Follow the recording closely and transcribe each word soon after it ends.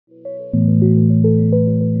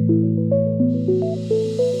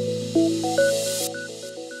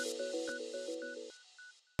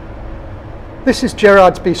This is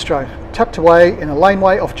Gerard's Bistro, tucked away in a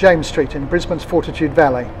laneway off James Street in Brisbane's Fortitude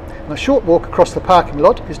Valley. And a short walk across the parking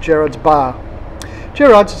lot is Gerard's Bar.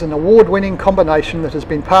 Gerard's is an award-winning combination that has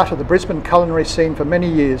been part of the Brisbane culinary scene for many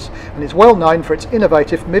years and is well known for its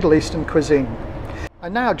innovative Middle Eastern cuisine.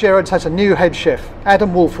 And now Gerard's has a new head chef,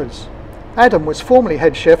 Adam Wolfers. Adam was formerly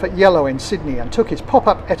head chef at Yellow in Sydney and took his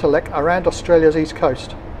pop-up etalek around Australia's east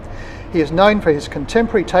coast. He is known for his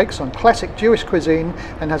contemporary takes on classic Jewish cuisine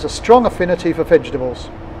and has a strong affinity for vegetables.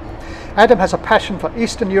 Adam has a passion for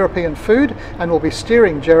Eastern European food and will be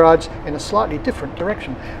steering Gerard's in a slightly different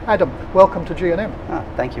direction. Adam, welcome to G&M. Oh,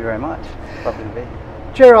 thank you very much. Lovely to be here.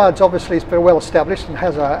 Gerard's obviously is very well established and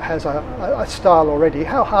has a style already.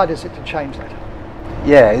 How hard is it to change that?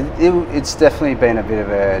 Yeah, it's definitely been a bit of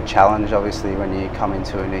a challenge, obviously, when you come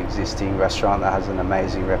into an existing restaurant that has an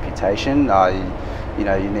amazing reputation.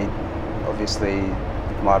 You need, obviously,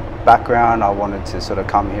 my background, I wanted to sort of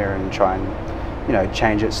come here and try and,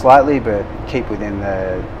 change it slightly, but keep within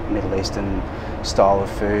the Middle Eastern style of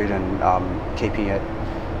food and keeping it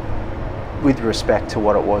with respect to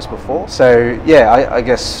what it was before. So yeah, I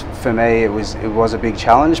guess for me it was a big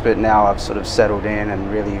challenge, but now I've sort of settled in and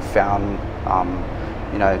really found,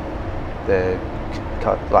 the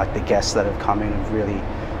guests that have come in have really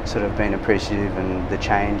sort of been appreciative and the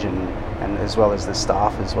change and as well as the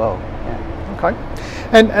staff as well. Yeah. Okay.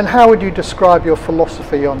 And how would you describe your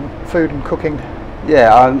philosophy on food and cooking?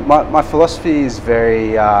 Yeah, my philosophy is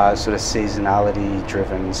very sort of seasonality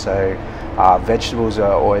driven. So vegetables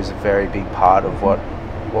are always a very big part of what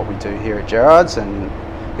we do here at Gerard's, and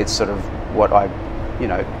it's sort of what I,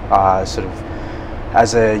 sort of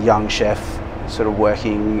as a young chef, sort of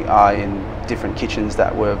working in different kitchens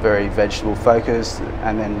that were very vegetable focused,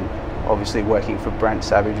 and then obviously working for Brent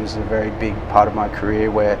Savage was a very big part of my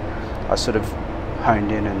career where I sort of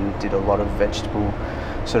honed in and did a lot of vegetable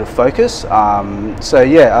sort of focus. So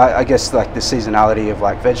yeah, I guess like the seasonality of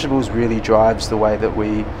like vegetables really drives the way that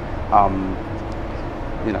we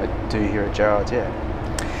do here at Gerard's. Yeah.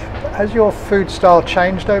 Has your food style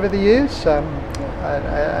changed over the years,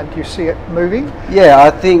 and do you see it moving? Yeah,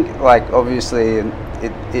 I think like obviously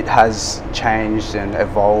it has changed and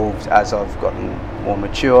evolved as I've gotten more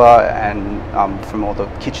mature, and from all the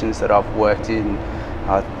kitchens that I've worked in,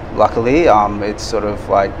 luckily it's sort of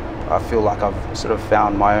like I feel like I've sort of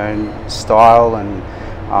found my own style, and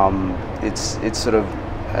it's sort of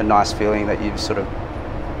a nice feeling that you've sort of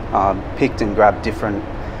picked and grabbed different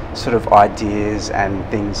sort of ideas and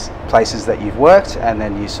places that you've worked, and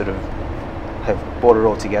then you sort of have brought it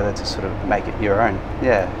all together to sort of make it your own.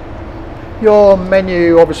 Yeah. Your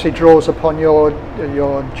menu obviously draws upon your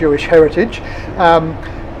Jewish heritage.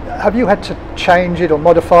 Have you had to change it or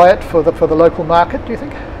modify it for the local market, do you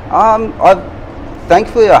think?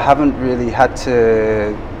 Thankfully I haven't really had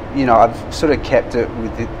to, I've sort of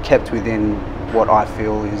kept within what I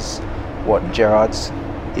feel is what Gerard's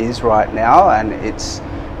is right now, and it's,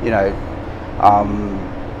 I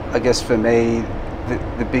guess for me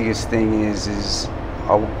the biggest thing is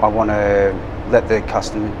I want to let the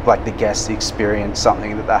customer, like the guests, experience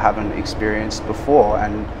something that they haven't experienced before,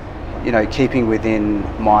 and keeping within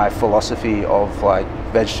my philosophy of like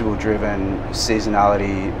vegetable driven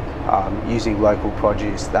seasonality, using local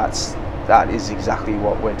produce. That is exactly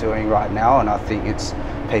what we're doing right now, and I think it's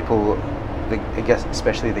people, I guess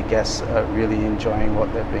especially the guests, are really enjoying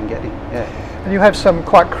what they've been getting. Yeah. And you have some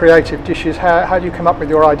quite creative dishes. How do you come up with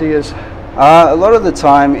your ideas? A lot of the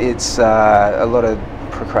time it's a lot of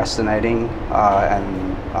procrastinating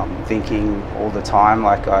and thinking all the time.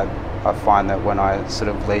 Like I find that when I sort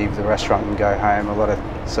of leave the restaurant and go home, a lot of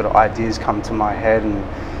sort of ideas come to my head, and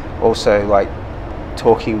also like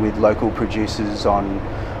talking with local producers on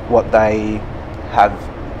what they have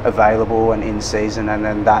available and in season, and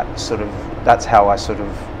then that's how I sort of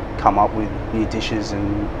come up with new dishes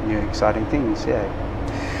and new exciting things. Yeah.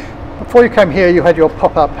 Before you came here, you had your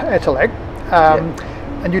pop-up etalek,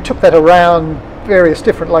 and you took that around various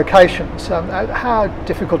different locations. How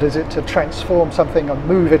difficult is it to transform something and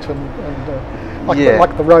move it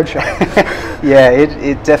like the roadshow? Yeah,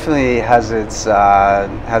 it definitely has its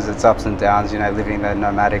ups and downs. Living the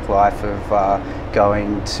nomadic life of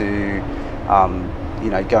going to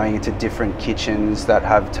going into different kitchens that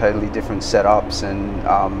have totally different setups, and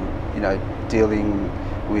dealing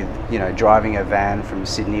with driving a van from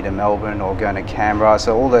Sydney to Melbourne or going to Canberra.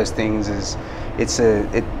 So all those things it's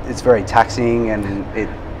very taxing, and it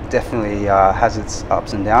definitely has its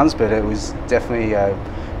ups and downs. But it was definitely a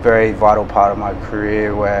very vital part of my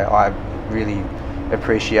career where I really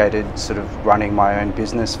appreciated sort of running my own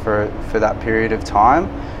business for that period of time,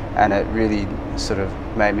 and it really sort of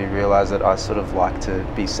made me realise that I sort of like to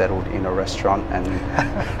be settled in a restaurant and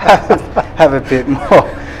have a bit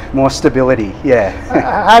more stability. Yeah.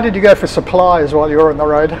 How did you go for supplies while you were on the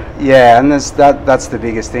road? Yeah, and that's the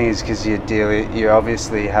biggest thing, is because you're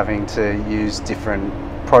obviously having to use different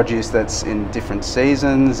produce that's in different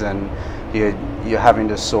seasons, and you're having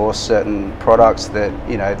to source certain products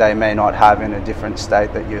that they may not have in a different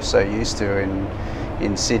state that you're so used to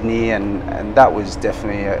in Sydney, and that was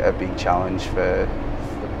definitely a big challenge for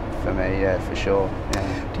me, yeah, for sure.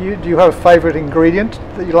 Yeah. Do you have a favourite ingredient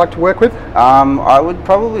that you like to work with? I would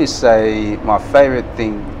probably say my favourite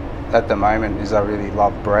thing at the moment is I really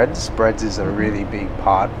love breads. Breads is a really big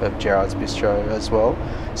part of Gerard's Bistro as well.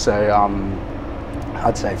 So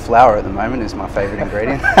I'd say flour at the moment is my favourite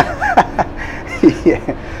ingredient.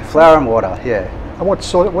 Yeah, flour and water. Yeah. And what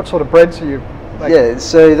sort of breads are you making? Yeah,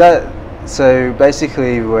 so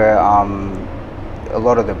basically we're a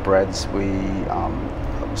lot of the breads we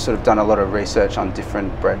sort of done a lot of research on different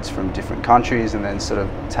breads from different countries, and then sort of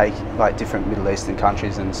take like different Middle Eastern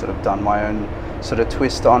countries and sort of done my own sort of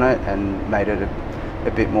twist on it and made it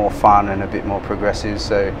a bit more fun and a bit more progressive.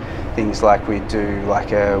 So things like we do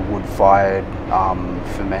like a wood-fired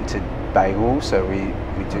fermented bagel. So we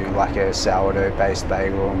do like a sourdough based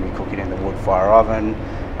bagel, and we cook it in the wood fire oven,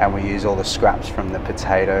 and we use all the scraps from the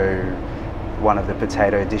one of the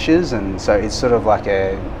potato dishes, and so it's sort of like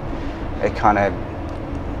a kind of,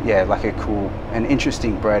 yeah, like an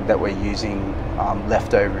interesting bread that we're using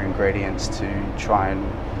leftover ingredients to try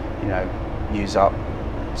and use up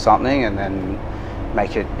something and then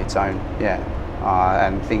make it its own. Yeah.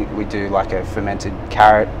 And we do like a fermented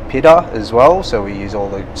carrot pita as well, so we use all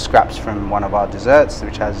the scraps from one of our desserts,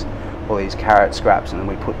 which has all these carrot scraps, and then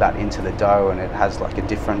we put that into the dough, and it has like a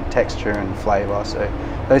different texture and flavour. So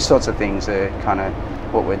those sorts of things are kind of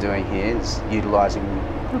what we're doing here, is utilising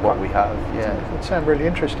what we have. Yeah, that sounds really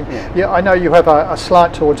interesting. Yeah, I know you have a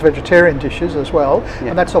slant towards vegetarian dishes as well,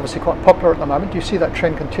 and that's obviously quite popular at the moment. Do you see that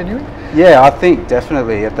trend continuing? Yeah, I think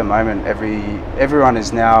definitely at the moment everyone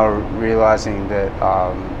is now realising that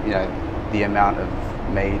the amount of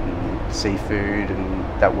meat and seafood and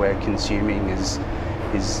that we're consuming is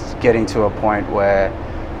getting to a point where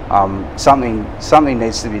something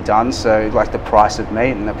needs to be done. So like the price of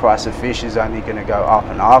meat and the price of fish is only going to go up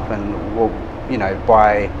and up, and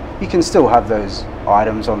you can still have those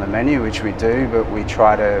items on the menu, which we do, but we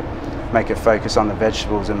try to make a focus on the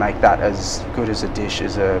vegetables and make that as good as a dish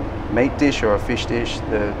as a meat dish or a fish dish.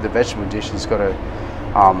 The vegetable dish has got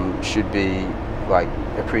to should be like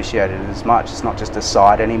appreciated as much. It's not just a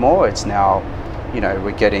side anymore. It's now,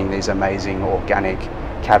 we're getting these amazing organic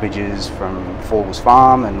cabbages from Forbes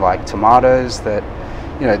Farm, and like tomatoes that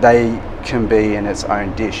they can be in its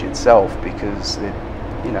own dish itself, because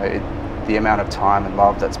the amount of time and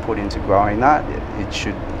love that's put into growing that, it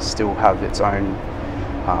should still have its own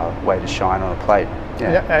way to shine on a plate.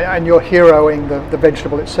 Yeah, and you're heroing the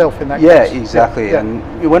vegetable itself in that case. Yeah, exactly. Yeah.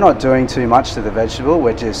 And we're not doing too much to the vegetable.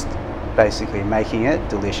 We're just basically making it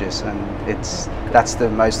delicious, and that's the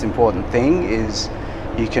most important thing. Is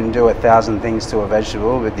you can do 1,000 things to a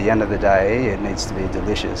vegetable, but at the end of the day, it needs to be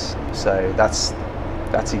delicious. So that's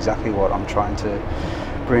exactly what I'm trying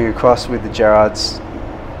to bring across with the Gerard's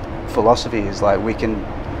philosophy, is like we can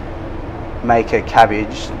make a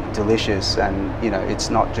cabbage delicious, and it's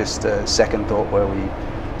not just a second thought where we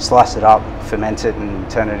slice it up, ferment it, and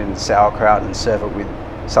turn it into sauerkraut and serve it with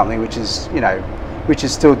something which is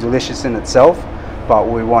still delicious in itself, but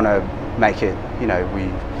we want to make it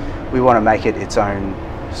we want to make it its own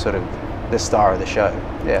sort of the star of the show.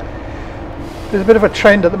 Yeah. There's a bit of a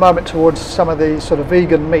trend at the moment towards some of these sort of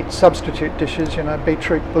vegan meat substitute dishes,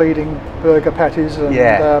 beetroot bleeding burger patties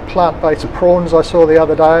and plant-based prawns I saw the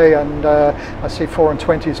other day, and I see 4 and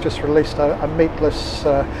 20's just released a meatless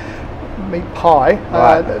meat pie.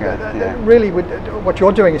 Really, what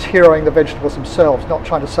you're doing is heroing the vegetables themselves, not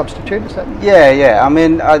trying to substitute, is that? Yeah. I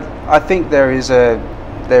mean, I think there is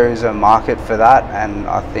a market for that, and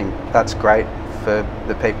I think that's great for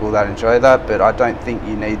the people that enjoy that, but I don't think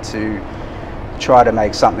you need to try to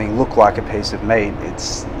make something look like a piece of meat.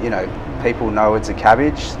 It's, people know it's a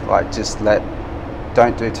cabbage, like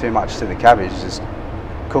don't do too much to the cabbage, just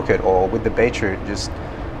cook it. Or with the beetroot, just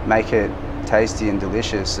make it tasty and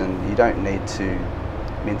delicious, and you don't need to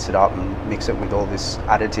mince it up and mix it with all this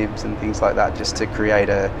additives and things like that just to create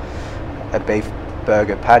a beef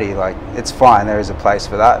burger patty. Like, it's fine, there is a place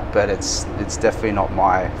for that, but it's definitely not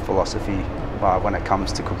my philosophy when it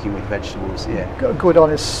comes to cooking with vegetables. Yeah. Good,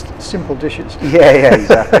 honest, simple dishes. Yeah,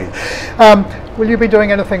 exactly. Will you be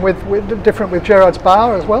doing anything with different with Gerard's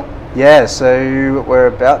Bar as well? Yeah, so we're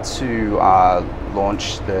about to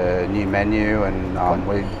launch the new menu, and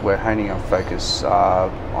we're honing our focus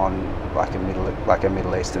on like a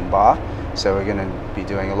Middle Eastern bar. So we're going to be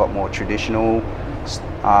doing a lot more traditional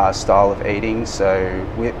style of eating. So,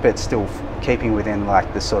 but still keeping within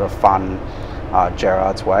like the sort of fun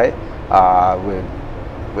Gerard's way.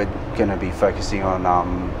 We're going to be focusing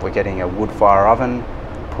on we're getting a wood fire oven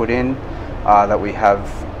put in that we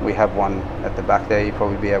have one at the back there. You'll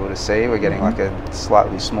probably be able to see. We're getting like a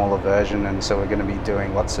slightly smaller version, and so we're going to be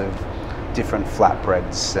doing lots of different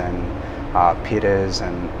flatbreads and pittas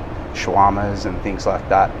and shawarmas and things like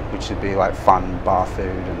that, which would be like fun bar food,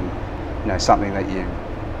 and something that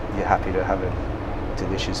you're happy to have a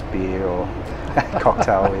delicious beer or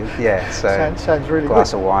cocktail with. Yeah, so sounds really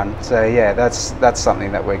glass good. of wine. So yeah, that's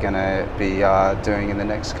something that we're going to be doing in the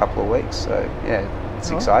next couple of weeks. So yeah, it's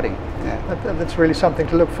exciting. Yeah, that's really something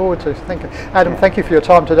to look forward to. Thank you, Adam. Thank you for your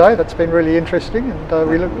time today. That's been really interesting, and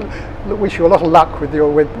we wish you a lot of luck with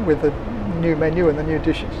the new menu and the new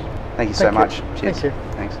dishes. Thank you so much. Cheers. Thank you.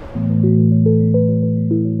 Thanks.